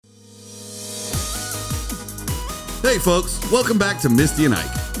Hey folks, welcome back to Misty and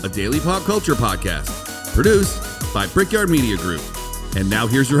Ike, a daily pop culture podcast, produced by Brickyard Media Group. And now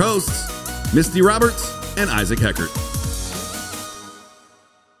here's your hosts, Misty Roberts and Isaac Heckert.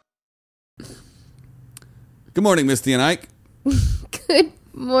 Good morning, Misty and Ike. Good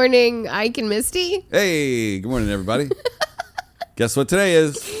morning, Ike and Misty. Hey, good morning, everybody. Guess what today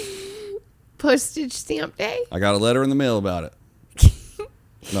is? Postage stamp day. I got a letter in the mail about it.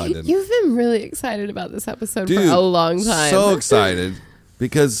 No, I didn't. You've been really excited about this episode Dude, for a long time. So excited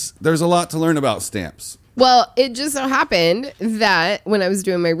because there's a lot to learn about stamps. Well, it just so happened that when I was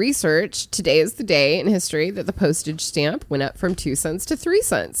doing my research, today is the day in history that the postage stamp went up from 2 cents to 3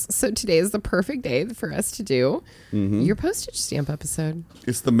 cents. So today is the perfect day for us to do your postage stamp episode.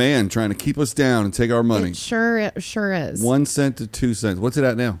 It's the man trying to keep us down and take our money. It sure is. 1 cent to 2 cents. What's it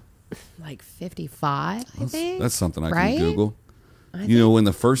at now? Like 55, I think. That's something I right? can Google. You know when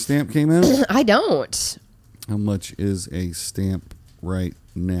the first stamp came out? I don't. How much is a stamp right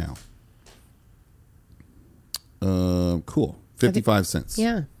now? Cool. 55 cents.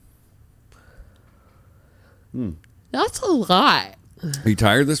 Yeah. That's a lot. Are you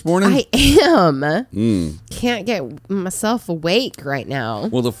tired this morning? I am. Can't get myself awake right now.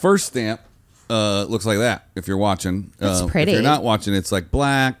 Well, the first stamp looks like that if you're watching. That's pretty. If you're not watching, it's like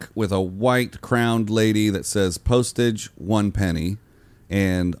black with a white crowned lady that says postage 1 penny.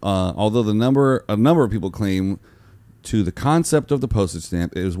 And although a number of people claim to the concept of the postage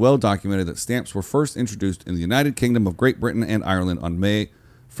stamp, it is well documented that stamps were first introduced in the United Kingdom of Great Britain and Ireland on May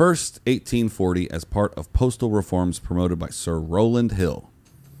 1st, 1840, as part of postal reforms promoted by Sir Rowland Hill.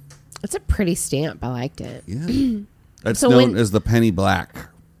 It's a pretty stamp. I liked it. Yeah. That's So known as the penny black.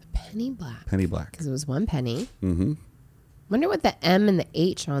 Penny black. Penny black. Because it was 1 penny. Mm-hmm. Wonder what the M and the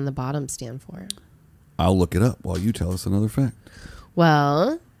H on the bottom stand for. I'll look it up while you tell us another fact.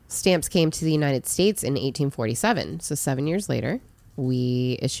 Well, stamps came to the United States in 1847. So 7 years later,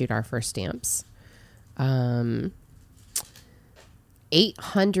 we issued our first stamps.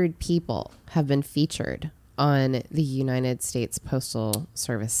 800 people have been featured on the United States Postal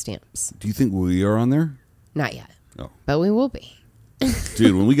Service stamps. Do you think we are on there? Not yet. Oh. But we will be.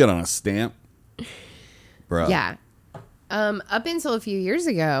 Dude, when we got on a stamp, bro. Yeah. Up until a few years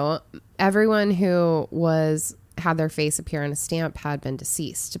ago, everyone who had their face appear on a stamp had been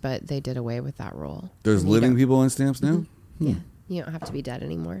deceased, but they did away with that rule. There's living people on stamps now? Yeah. You don't have to be dead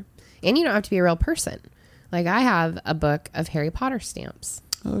anymore. And you don't have to be a real person. Like I have a book of Harry Potter stamps.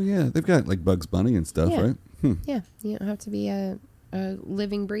 Oh, yeah. They've got like Bugs Bunny and stuff, Yeah. right? Yeah. You don't have to be a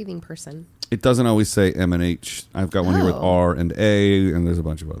living, breathing person. It doesn't always say M and H. I've got one here with Oh. R and A, and there's a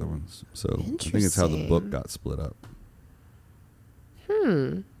bunch of other ones. So I think it's how the Interesting. book got split up.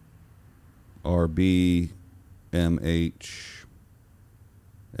 R, B, M, H,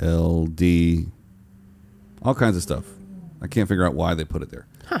 L, D, all kinds of stuff. I can't figure out why they put it there.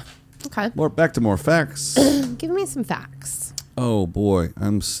 Okay. Back to more facts. Give me some facts. Oh, boy.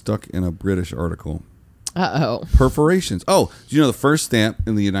 I'm stuck in a British article. Uh-oh. Perforations. Oh, do you know the first stamp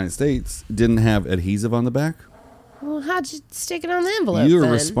in the United States didn't have adhesive on the back? Well, how'd you stick it on the envelope You are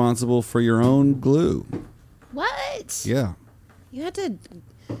then? responsible for your own glue. What? Yeah. You had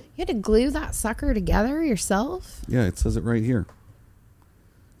to glue that sucker together yourself? Yeah, it says it right here.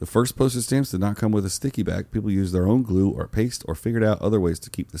 The first postage stamps did not come with a sticky back. People used their own glue or paste or figured out other ways to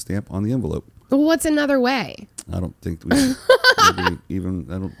keep the stamp on the envelope. Well, what's another way? I don't think I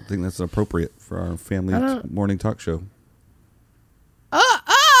don't think that's appropriate for our family morning talk show.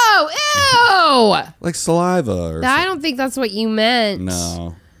 Oh, ew! Like saliva or I don't think that's what you meant.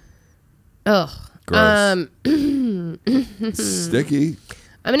 No. Ugh. Gross. Sticky.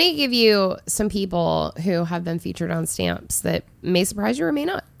 I'm going to give you some people who have been featured on stamps that may surprise you or may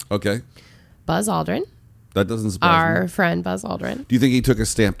not. Okay. Buzz Aldrin. That doesn't surprise Our me. friend Buzz Aldrin. Do you think he took a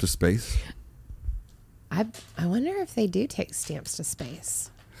stamp to space? I wonder if they do take stamps to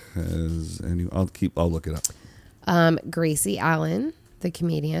space. I'll look it up. Gracie Allen, the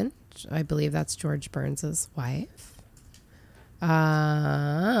comedian. I believe that's George Burns' wife.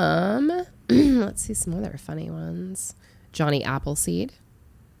 Let's see some other funny ones. Johnny Appleseed,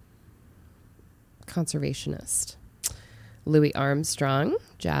 conservationist. Louis Armstrong,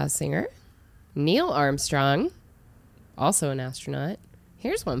 jazz singer. Neil Armstrong, also an astronaut.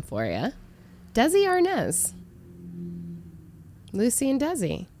 Here's one for you. Desi Arnaz. Lucy and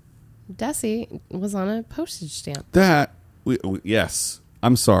Desi. Desi was on a postage stamp. Yes.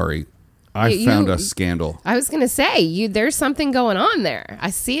 I'm sorry. I found a scandal. I was going to say, there's something going on there. I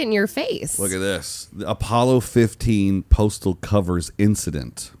see it in your face. Look at this. The Apollo 15 postal covers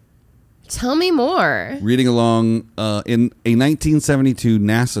incident. Tell me more. Reading along, in a 1972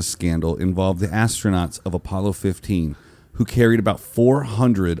 NASA scandal involved the astronauts of Apollo 15, who carried about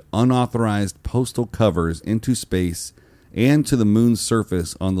 400 unauthorized postal covers into space and to the moon's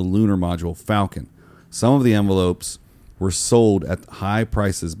surface on the lunar module Falcon. Some of the envelopes were sold at high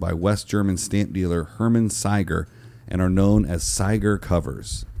prices by West German stamp dealer Hermann Seiger and are known as Seiger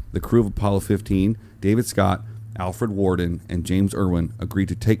covers. The crew of Apollo 15, David Scott, Alfred Worden, and James Irwin agreed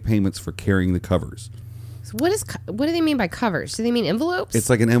to take payments for carrying the covers. So what do they mean by covers? Do they mean envelopes? It's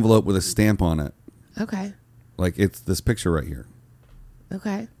like an envelope with a stamp on it. Okay. Like it's this picture right here.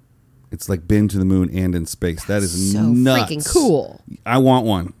 Okay. It's like been to the moon and in space. That is so nuts. freaking cool. I want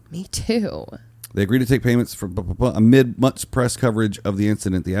one. Me too. They agreed to take payments for amid much press coverage of the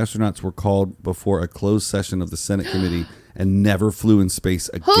incident. The astronauts were called before a closed session of the Senate committee and never flew in space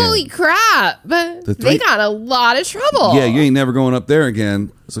again. Holy crap. They got a lot of trouble. Yeah, you ain't never going up there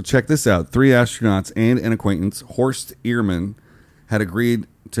again. So check this out. 3 astronauts and an acquaintance, Horst Ehrman, had agreed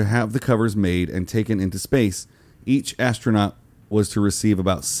to have the covers made and taken into space. Each astronaut was to receive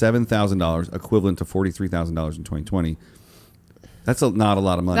about $7,000, equivalent to $43,000 in 2020. That's not a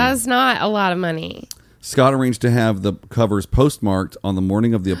lot of money. That's not a lot of money. Scott arranged to have the covers postmarked on the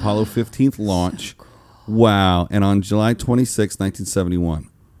morning of the Apollo 15th launch. Wow. And on July 26, 1971.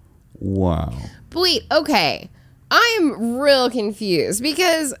 Wow. But wait, okay. I'm real confused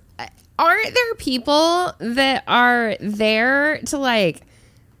because aren't there people that are there to like,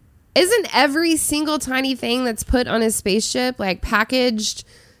 isn't every single tiny thing that's put on a spaceship like packaged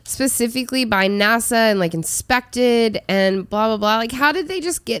specifically by NASA and like inspected and blah, blah, blah? Like, how did they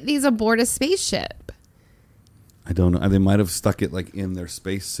just get these aboard a spaceship? I don't know. They might have stuck it like in their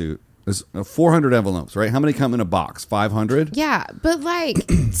spacesuit. There's 400 envelopes, right? How many come in a box? 500? Yeah, but like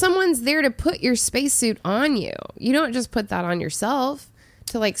someone's there to put your spacesuit on you. You don't just put that on yourself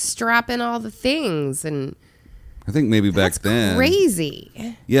to like strap in all the things. And I think maybe back that's then.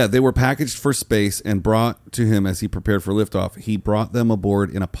 crazy. Yeah, they were packaged for space and brought to him as he prepared for liftoff. He brought them aboard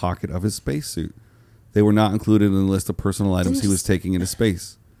in a pocket of his spacesuit. They were not included in the list of personal items he was taking into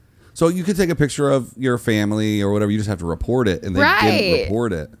space. So you could take a picture of your family or whatever. You just have to report it, and they didn't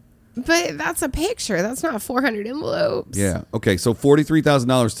report it. But that's a picture. That's not 400 envelopes. Yeah. Okay. So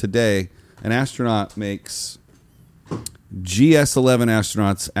 $43,000 today. An astronaut makes GS-11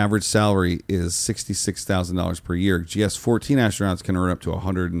 astronauts' average salary is $66,000 per year. GS-14 astronauts can earn up to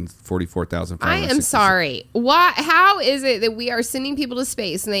 $144,000. I am sorry. Why? How is it that we are sending people to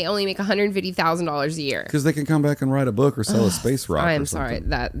space and they only make $150,000 a year? Because they can come back and write a book or sell a space rock. I am sorry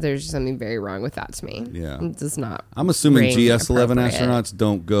that there's something very wrong with that to me. Yeah, it does not. I'm assuming ring GS-11 appropriate. astronauts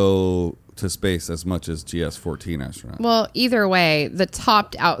don't go to space as much as GS-14 astronauts. Well, either way, the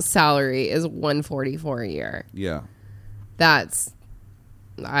topped out salary is $144 a year. Yeah. I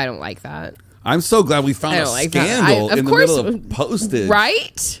don't like that. I'm so glad we found a scandal in the middle of postage.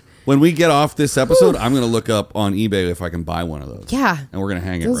 Right? When we get off this episode, I'm going to look up on eBay if I can buy one of those. Yeah. And we're going to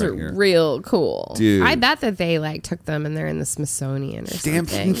hang it Those right are here. real cool. Dude. I bet that they like took them and they're in the Smithsonian or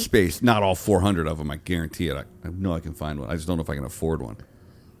Stamps something. in space. Not all 400 of them. I guarantee it. I know I can find one. I just don't know if I can afford one.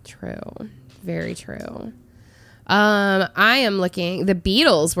 True. Very true. I am looking. The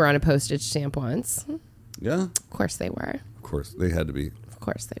Beatles were on a postage stamp once. Yeah? Of course they were. Of course. They had to be. Of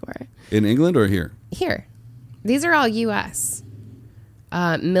course they were. In England or here? Here. These are all U.S.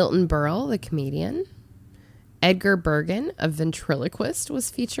 Milton Berle, the comedian. Edgar Bergen, a ventriloquist, was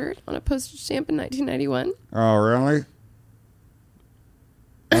featured on a postage stamp in 1991. Oh, really?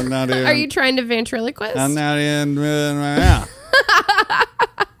 I'm not in. Are you trying to ventriloquist? I'm not in right now.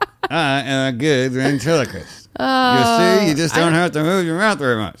 I am a good ventriloquist. You see, you just don't have to move your mouth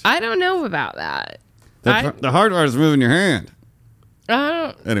very much. I don't know about that. The hard part is moving your hand.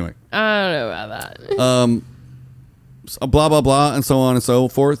 Anyway. I don't know about that. Blah, blah, blah, and so on and so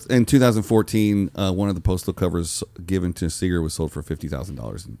forth. In 2014, one of the postal covers given to Seeger was sold for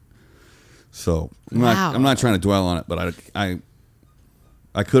 $50,000. So I'm not trying to dwell on it, but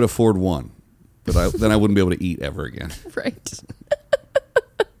I could afford one, but then I wouldn't be able to eat ever again. Right.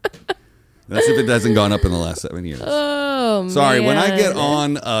 That's if it hasn't gone up in the last 7 years. Oh, Sorry, man. when I get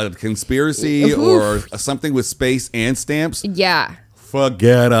on a conspiracy or something with space and stamps, yeah,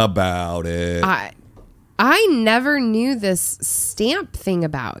 forget about it. I never knew this stamp thing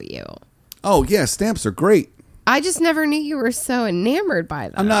about you. Oh, yeah, stamps are great. I just never knew you were so enamored by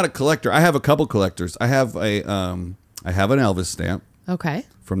them. I'm not a collector. I have a couple collectors. I have an Elvis stamp. Okay.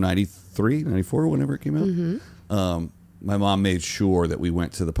 From 93, 94, whenever it came out. Mm-hmm. My mom made sure that we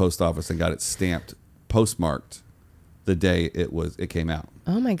went to the post office and got it stamped, postmarked the day it came out.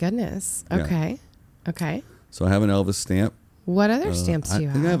 Oh my goodness. Okay. Yeah. Okay. So I have an Elvis stamp. What other stamps do you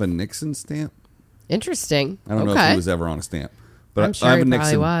I think I have? have a Nixon stamp. Interesting. I don't know if he was ever on a stamp, but I'm sure I have he a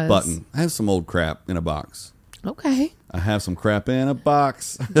Nixon probably was. button. I have some old crap in a box. Okay. I have some crap in a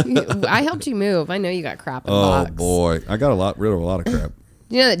box. I helped you move. I know you got crap in the Oh box. boy, I got rid of a lot of crap.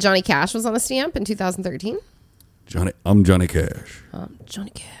 You know that Johnny Cash was on a stamp in 2013? I'm Johnny Cash.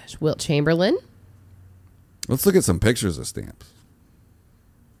 Johnny Cash. Wilt Chamberlain. Let's look at some pictures of stamps.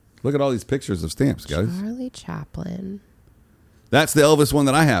 Look at all these pictures of stamps, guys. Charlie Chaplin. That's the Elvis one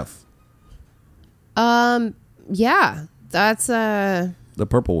that I have. Yeah. That's The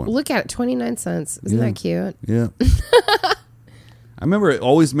purple one. look at it, 29 cents. Isn't Yeah. that cute? Yeah. I remember it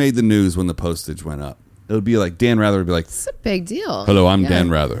always made the news when the postage went up. It would be like Dan Rather would be like, It's a big deal. "Hello, I'm Yeah. Dan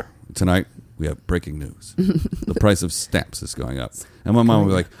Rather. Tonight we have breaking news. The price of stamps is going up." And my mom would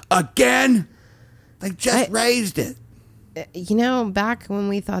be like, "Again? They just raised it." You know, back when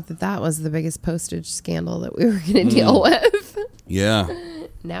we thought that was the biggest postage scandal that we were going to Mm. deal with, Yeah.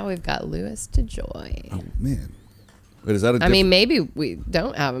 now we've got Louis DeJoy. Oh man. Wait, is that a I mean, maybe we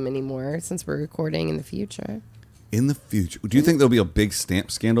don't have him anymore since we're recording in the future. in the future? Do you think there'll be a big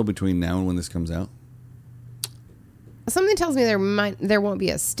stamp scandal between now and when this comes out? Something tells me there won't be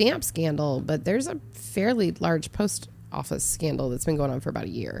a stamp scandal, but there's a fairly large post office scandal that's been going on for about a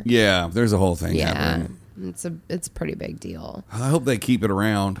year. Yeah, there's a whole thing Yeah, happening. it's a pretty big deal. I hope they keep it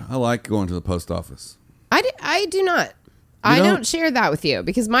around. I like going to the post office. I do not. I don't? don't share that with you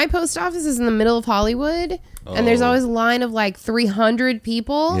because my post office is in the middle of Hollywood, and there's Oh. always a line of like 300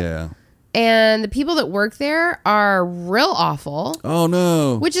 people. Yeah. And the people that work there are real awful, Oh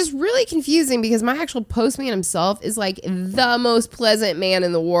no. which is really confusing because my actual postman himself is like the most pleasant man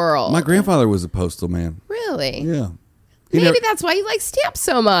in the world. My grandfather was a postal man. Really? Yeah. Maybe that's why you like stamps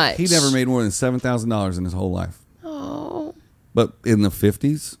so much. He never made more than $7,000 in his whole life. Oh, But in the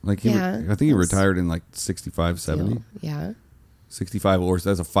 50s, like Yeah, I think he that's- retired in like 65, 70. yeah. 65 or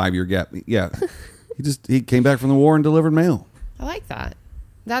that's a 5-year gap. Yeah. he came back from the war and delivered mail. I like that.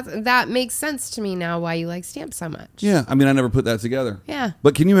 That makes sense to me now why you like stamps so much. Yeah. I mean, I never put that together. Yeah.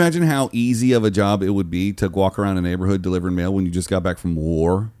 But can you imagine how easy of a job it would be to walk around a neighborhood delivering mail when you just got back from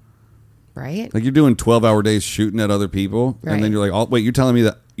war? Right? Like you're doing 12-hour days shooting at other people, and then Right. you're like, "Oh, wait, you're telling me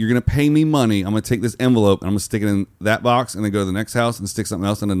that you're going to pay me money? I'm going to take this envelope and I'm going to stick it in that box, and then go to the next house and stick something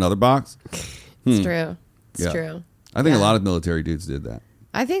else in another box." It's true. It's Yeah. true. I think a Yeah. lot of military dudes did that.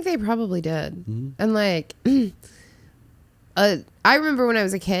 I think they probably did. Mm-hmm. And like, I remember when I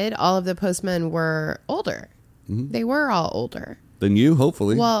was a kid, all of the postmen were older. Mm-hmm. They were all older. Then you,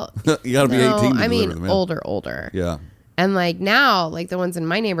 hopefully. Well, you got to be no, 18 to I deliver mean, the mail. older. Yeah. And like now, like the ones in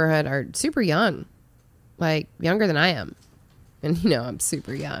my neighborhood are super young, like younger than I am. And you know, I'm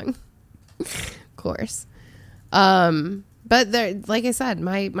super young, of course. But there, like I said,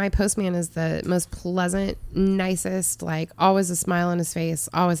 my postman is the most pleasant, nicest, like always a smile on his face,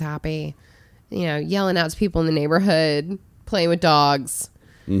 always happy, you know, yelling out to people in the neighborhood, playing with dogs.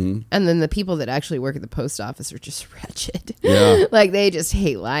 Mm-hmm. And then the people that actually work at the post office are just wretched. Yeah. Like they just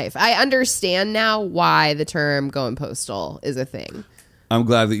hate life. I understand now why the term going postal is a thing. I'm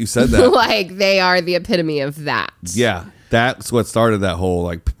glad that you said that. Like they are the epitome of that. Yeah. That's what started that whole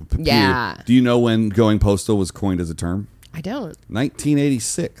like. Yeah. Do you know when going postal was coined as a term? I don't.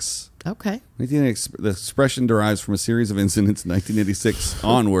 1986. Okay. 1986, the expression derives from a series of incidents in 1986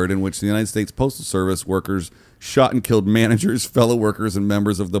 onward in which the United States Postal Service workers shot and killed managers, fellow workers, and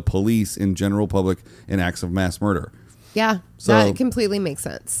members of the police in general public in acts of mass murder. Yeah. So- that completely makes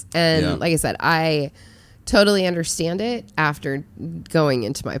sense. And Yeah. like I said, I totally understand it after going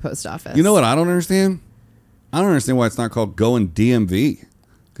into my post office. You know what I don't understand? I don't understand why it's not called going DMV.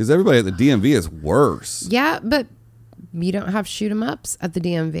 Because everybody at the DMV is worse. Yeah, but you don't have shoot 'em ups at the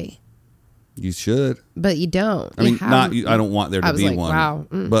DMV. You should. But you don't. I You mean, have- not. I don't want there I to was be like, one. wow.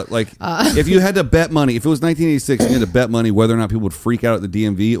 But like, if you had to bet money, if it was 1986, and you had to bet money whether or not people would freak out at the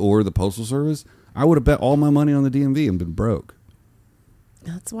DMV or the Postal Service, I would have bet all my money on the DMV and been broke.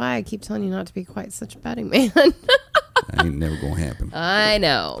 That's why I keep telling you not to be quite such a betting man. That ain't never gonna happen. I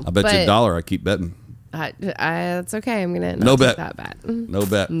know. I bet you $1. I keep betting. That's okay. I'm gonna No not take bet. that bet. No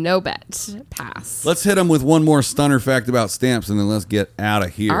bet. No bet. Pass. Let's hit them with one more stunner fact about stamps, and then let's get out of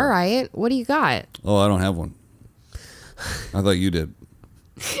here. All right. What do you got? Oh, I don't have one. I thought you did.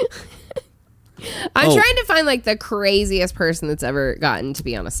 I'm Oh. trying to find like the craziest person that's ever gotten to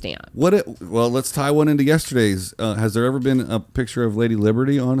be on a stamp. Well, let's tie one into yesterday's. Has there ever been a picture of Lady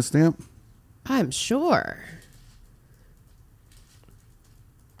Liberty on a stamp? I'm sure.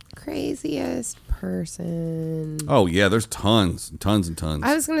 Craziest person. Oh yeah, there's tons and tons.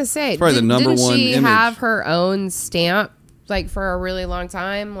 I was gonna say, probably the number didn't one she image. have her own stamp like for a really long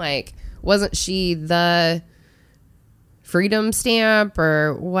time? Like, wasn't she the freedom stamp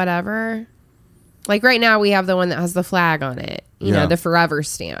or whatever. Like right now we have the one that has the flag on it. You know, the forever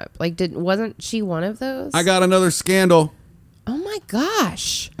stamp. Like wasn't she one of those? I got another scandal. Oh my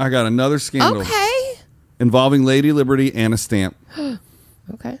gosh. I got another scandal. Okay. Involving Lady Liberty and a stamp.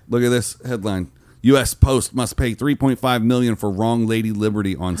 Okay. Look at this headline. U.S. Post must pay $3.5 million for wrong Lady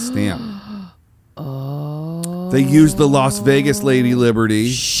Liberty on stamp. Oh. They used the Las Vegas Lady Liberty.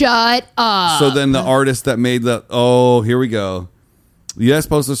 Shut up. So then the artist that made here we go. The U.S.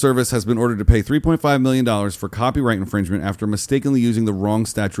 Postal Service has been ordered to pay $3.5 million for copyright infringement after mistakenly using the wrong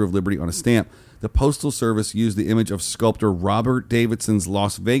Statue of Liberty on a stamp. The Postal Service used the image of sculptor Robert Davidson's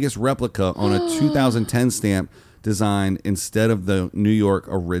Las Vegas replica on a 2010 stamp design instead of the New York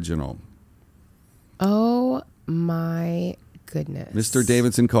original. Oh my goodness. Mr.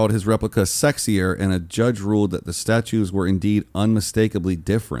 Davidson called his replica sexier, and a judge ruled that the statues were indeed unmistakably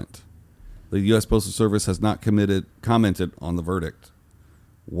different. The U.S. Postal Service has not commented on the verdict.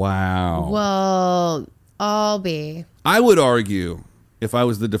 Wow. Well, I'll be. I would argue, if I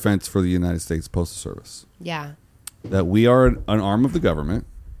was the defense for the United States Postal Service, Yeah. that we are an arm of the government.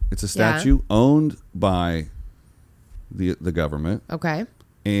 It's a statue owned by the government. Okay.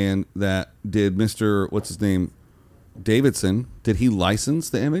 And that did Mr. what's his name, Davidson, did he license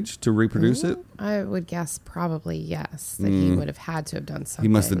the image to reproduce it? I would guess probably yes, that he would have had to have done something.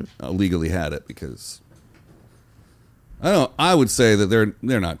 He must have legally had it because I would say that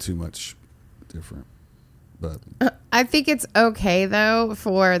they're not too much different. But I think it's okay though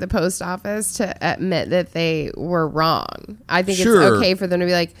for the post office to admit that they were wrong. I think it's okay for them to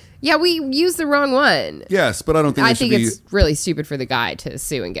be like, yeah, we used the wrong one. Yes, but I don't think I think it's really stupid for the guy to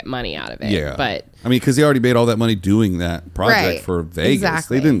sue and get money out of it. Yeah, but I mean, because he already made all that money doing that project for Vegas.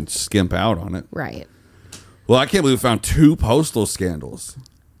 Exactly. They didn't skimp out on it. Right. Well, I can't believe we found 2 postal scandals.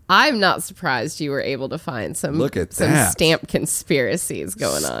 I'm not surprised you were able to find some. Look at some that. stamp conspiracies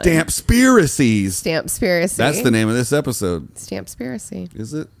going on. Stampspiracies. Stampspiracy. That's the name of this episode. Stampspiracy.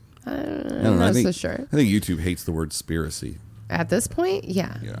 Is it? I don't know. I I'm think, not so sure. I think YouTube hates the word spiracy. At this point,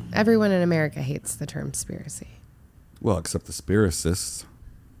 yeah. Everyone in America hates the term spiracy. Well, except the spiracists.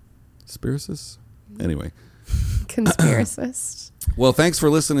 Spiracists? Anyway. Conspiracists. Well, thanks for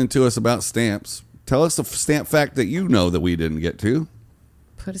listening to us about stamps. Tell us a stamp fact that you know that we didn't get to.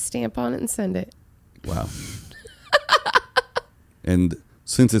 Put a stamp on it and send it. Wow. And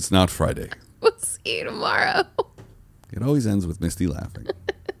since it's not Friday. We'll see you tomorrow. It always ends with Misty laughing.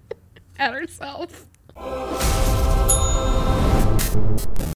 At herself.